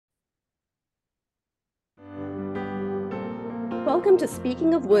Welcome to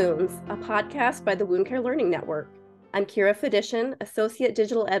Speaking of Wounds, a podcast by the Wound Care Learning Network. I'm Kira Fedician, Associate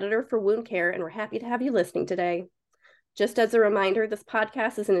Digital Editor for Wound Care, and we're happy to have you listening today. Just as a reminder, this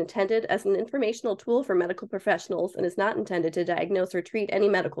podcast isn't intended as an informational tool for medical professionals and is not intended to diagnose or treat any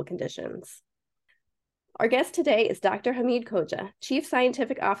medical conditions. Our guest today is Dr. Hamid Khoja, Chief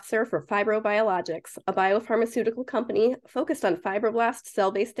Scientific Officer for Fibrobiologics, a biopharmaceutical company focused on fibroblast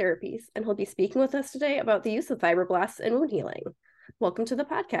cell-based therapies, and he'll be speaking with us today about the use of fibroblasts in wound healing. Welcome to the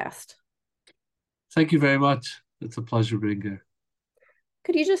podcast. Thank you very much. It's a pleasure being here.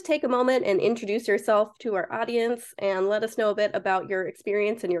 Could you just take a moment and introduce yourself to our audience and let us know a bit about your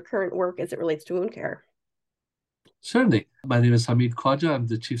experience and your current work as it relates to wound care? Certainly. My name is Hamid Khoja. I'm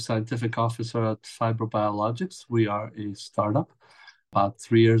the Chief Scientific Officer at Fibrobiologics. We are a startup, about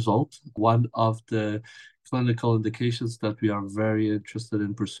 3 years old. One of the clinical indications that we are very interested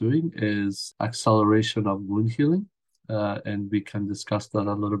in pursuing is acceleration of wound healing, and we can discuss that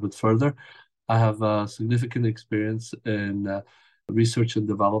a little bit further. I have significant experience in research and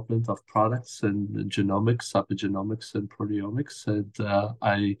development of products in genomics, epigenomics, and proteomics, and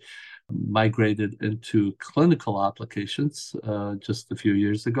I migrated into clinical applications just a few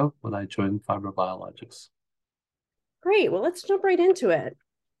years ago when I joined Fibrobiologics. Great. Well, let's jump right into it.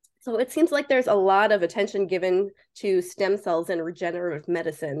 So it seems like there's a lot of attention given to stem cells and regenerative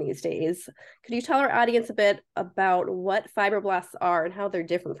medicine these days. Could you tell our audience a bit about what fibroblasts are and how they're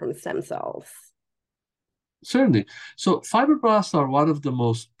different from stem cells? Certainly. So fibroblasts are one of the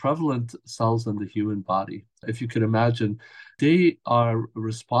most prevalent cells in the human body. If you can imagine, they are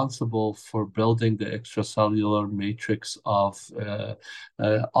responsible for building the extracellular matrix of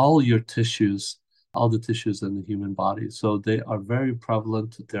all your tissues, all the tissues in the human body. So they are very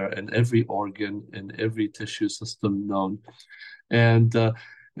prevalent. They're in every organ, in every tissue system known. And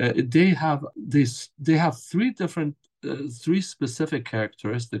they have three specific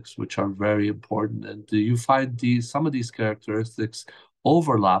characteristics which are very important, and you find some of these characteristics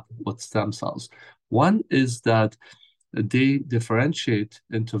overlap with stem cells. One is that they differentiate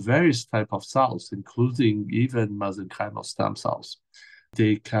into various type of cells, including even mesenchymal stem cells.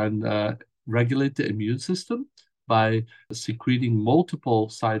 They can regulate the immune system by secreting multiple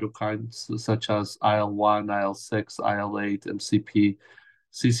cytokines such as IL-1, IL-6, IL-8, MCP,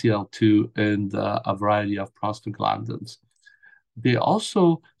 CCL2, and a variety of prostaglandins. They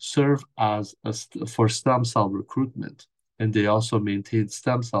also serve as for stem cell recruitment, and they also maintain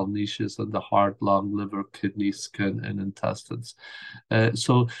stem cell niches in the heart, lung, liver, kidney, skin, and intestines.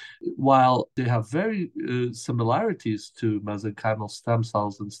 So while they have very similarities to mesenchymal stem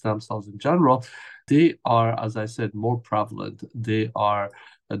cells and stem cells in general, they are, as I said, more prevalent. They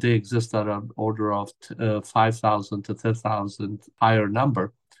exist at an order of 5,000 to 10,000 higher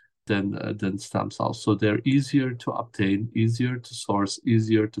number than stem cells. So they're easier to obtain, easier to source,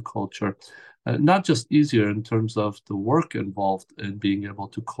 easier to culture. Not just easier in terms of the work involved in being able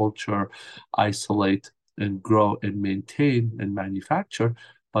to culture, isolate, and grow and maintain and manufacture,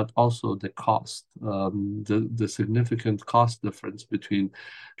 but also the cost, the significant cost difference between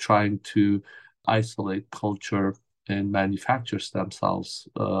trying to isolate, culture, and manufacture stem cells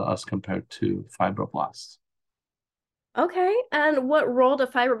as compared to fibroblasts. Okay, and what role do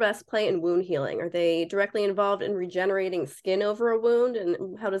fibroblasts play in wound healing? Are they directly involved in regenerating skin over a wound,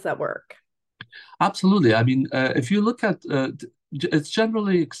 and how does that work? Absolutely. I mean, if you look at, it's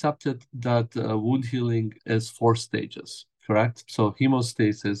generally accepted that wound healing is 4 stages, correct? So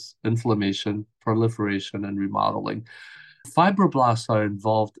hemostasis, inflammation, proliferation, and remodeling. Fibroblasts are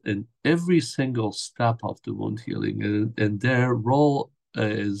involved in every single step of the wound healing, and their role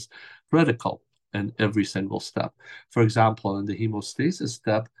is critical in every single step. For example, in the hemostasis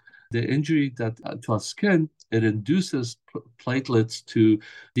step, the injury to a skin, it induces platelets to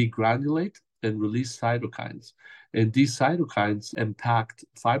degranulate and release cytokines. And these cytokines impact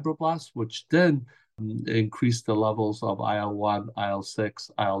fibroblasts, which then increase the levels of IL-1,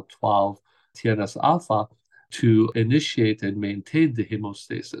 IL-6, IL-12, TNF-alpha to initiate and maintain the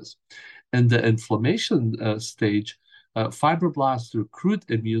hemostasis. In the inflammation stage, fibroblasts recruit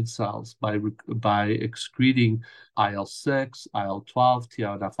immune cells by excreting IL-6, IL-12,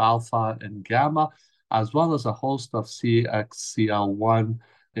 TNF-alpha, and gamma, as well as a host of CXCL1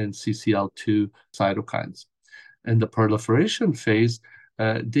 and CCL2 cytokines. In the proliferation phase,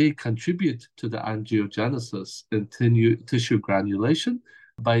 they contribute to the angiogenesis and tissue granulation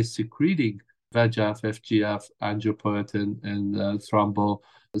by secreting VEGF, FGF, angiopoietin, and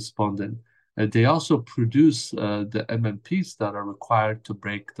thrombospondin. They also produce the MMPs that are required to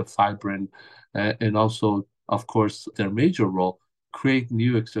break the fibrin, and also, of course, their major role create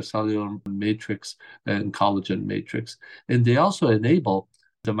new extracellular matrix and collagen matrix. And they also enable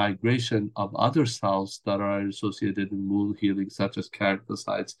the migration of other cells that are associated in wound healing, such as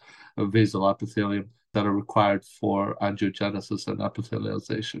keratinocytes, basal epithelium, that are required for angiogenesis and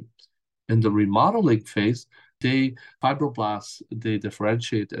epithelialization. In the remodeling phase, fibroblasts, they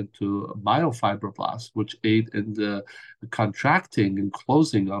differentiate into myofibroblasts, which aid in the contracting and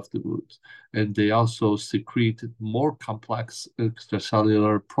closing of the wound. And they also secrete more complex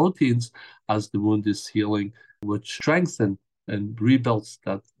extracellular proteins as the wound is healing, which strengthen and rebuilds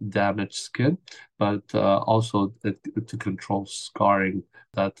that damaged skin, but also to control scarring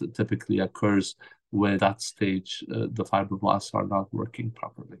that typically occurs when that stage, the fibroblasts are not working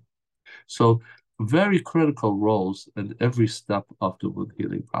properly. So very critical roles in every step of the wound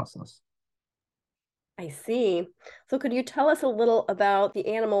healing process. I see. So could you tell us a little about the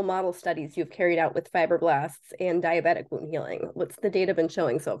animal model studies you've carried out with fibroblasts and diabetic wound healing? What's the data been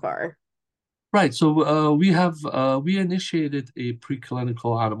showing so far? Right. So we initiated a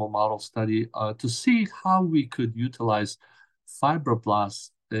preclinical animal model study to see how we could utilize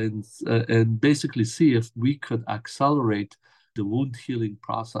fibroblasts and basically see if we could accelerate the wound healing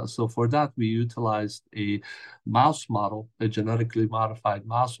process. So for that, we utilized a mouse model, a genetically modified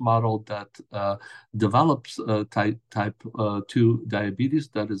mouse model that develops type 2 diabetes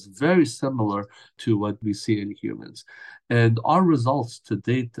that is very similar to what we see in humans. And our results to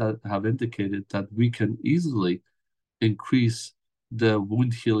date have indicated that we can easily increase the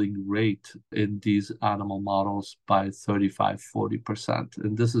wound healing rate in these animal models by 35-40%.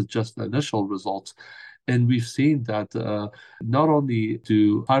 And this is just the initial results. And we've seen that not only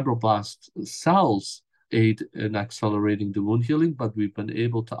do fibroblast cells aid in accelerating the wound healing, but we've been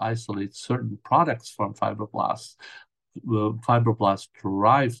able to isolate certain products from fibroblasts,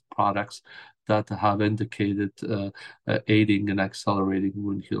 fibroblast-derived products that have indicated aiding and accelerating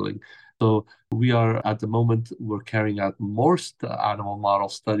wound healing. So we are, at the moment, we're carrying out more animal model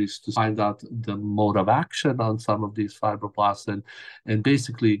studies to find out the mode of action on some of these fibroblasts and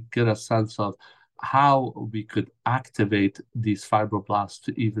basically get a sense of how we could activate these fibroblasts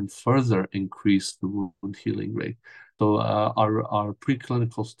to even further increase the wound healing rate. So our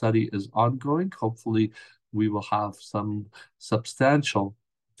preclinical study is ongoing. Hopefully, we will have some substantial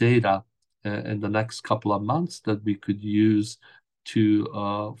data in the next couple of months that we could use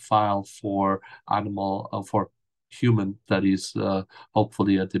to file for human studies,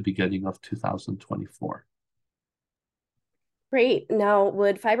 hopefully at the beginning of 2024. Great. Now,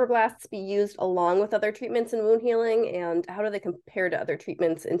 would fibroblasts be used along with other treatments in wound healing? And how do they compare to other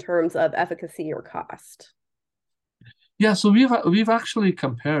treatments in terms of efficacy or cost? Yeah, so we've actually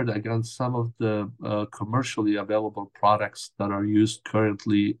compared against some of the commercially available products that are used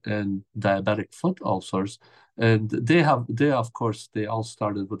currently in diabetic foot ulcers, and they of course they all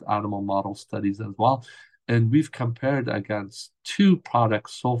started with animal model studies as well, and we've compared against two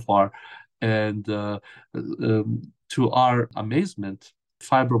products so far, and to our amazement,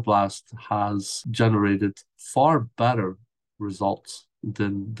 Fibroblast has generated far better results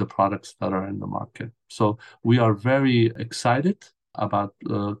than the products that are in the market. So we are very excited about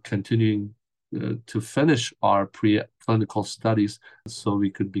continuing to finish our preclinical studies so we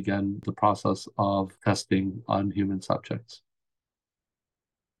could begin the process of testing on human subjects.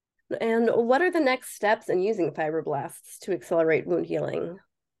 And what are the next steps in using fibroblasts to accelerate wound healing?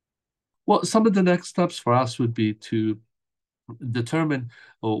 Well, some of the next steps for us would be to determine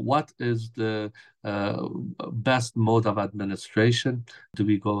what is the best mode of administration. Do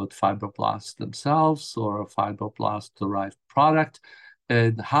we go with fibroblasts themselves or a fibroblast-derived product?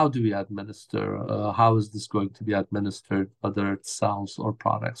 And how do we administer? How is this going to be administered, whether it's cells or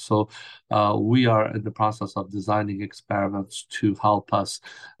products? So we are in the process of designing experiments to help us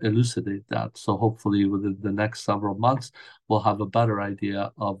elucidate that. So hopefully within the next several months, we'll have a better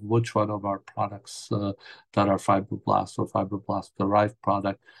idea of which one of our products that are fibroblasts or fibroblast-derived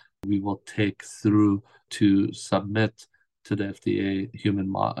product we will take through to submit to the FDA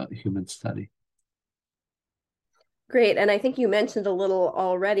human study. Great. And I think you mentioned a little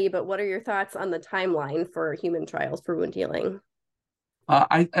already, but what are your thoughts on the timeline for human trials for wound healing?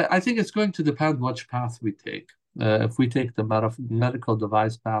 I think it's going to depend which path we take. If we take the medical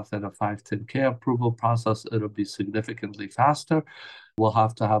device path and a 510(k) approval process, it'll be significantly faster. We'll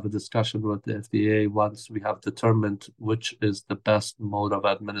have to have a discussion with the FDA once we have determined which is the best mode of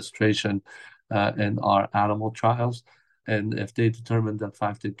administration in our animal trials. And if they determine that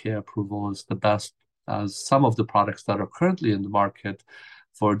 510(k) approval is the best, as some of the products that are currently in the market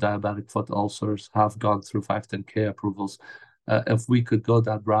for diabetic foot ulcers have gone through 510(k) approvals, If we could go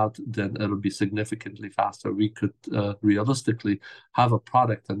that route, then it'll be significantly faster. We could realistically have a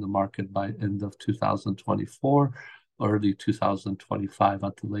product in the market by end of 2024, early 2025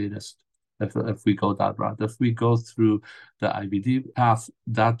 at the latest. If we go that route. If we go through the IBD path,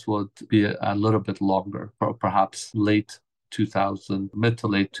 that would be a little bit longer, perhaps mid to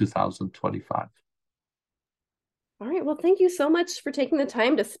late 2025. All right. Well, thank you so much for taking the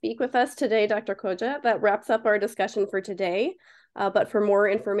time to speak with us today, Dr. Khoja. That wraps up our discussion for today. But for more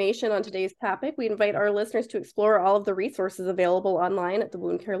information on today's topic, we invite our listeners to explore all of the resources available online at the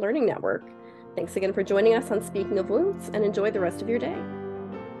Wound Care Learning Network. Thanks again for joining us on Speaking of Wounds, and enjoy the rest of your day.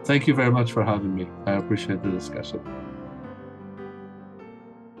 Thank you very much for having me. I appreciate the discussion.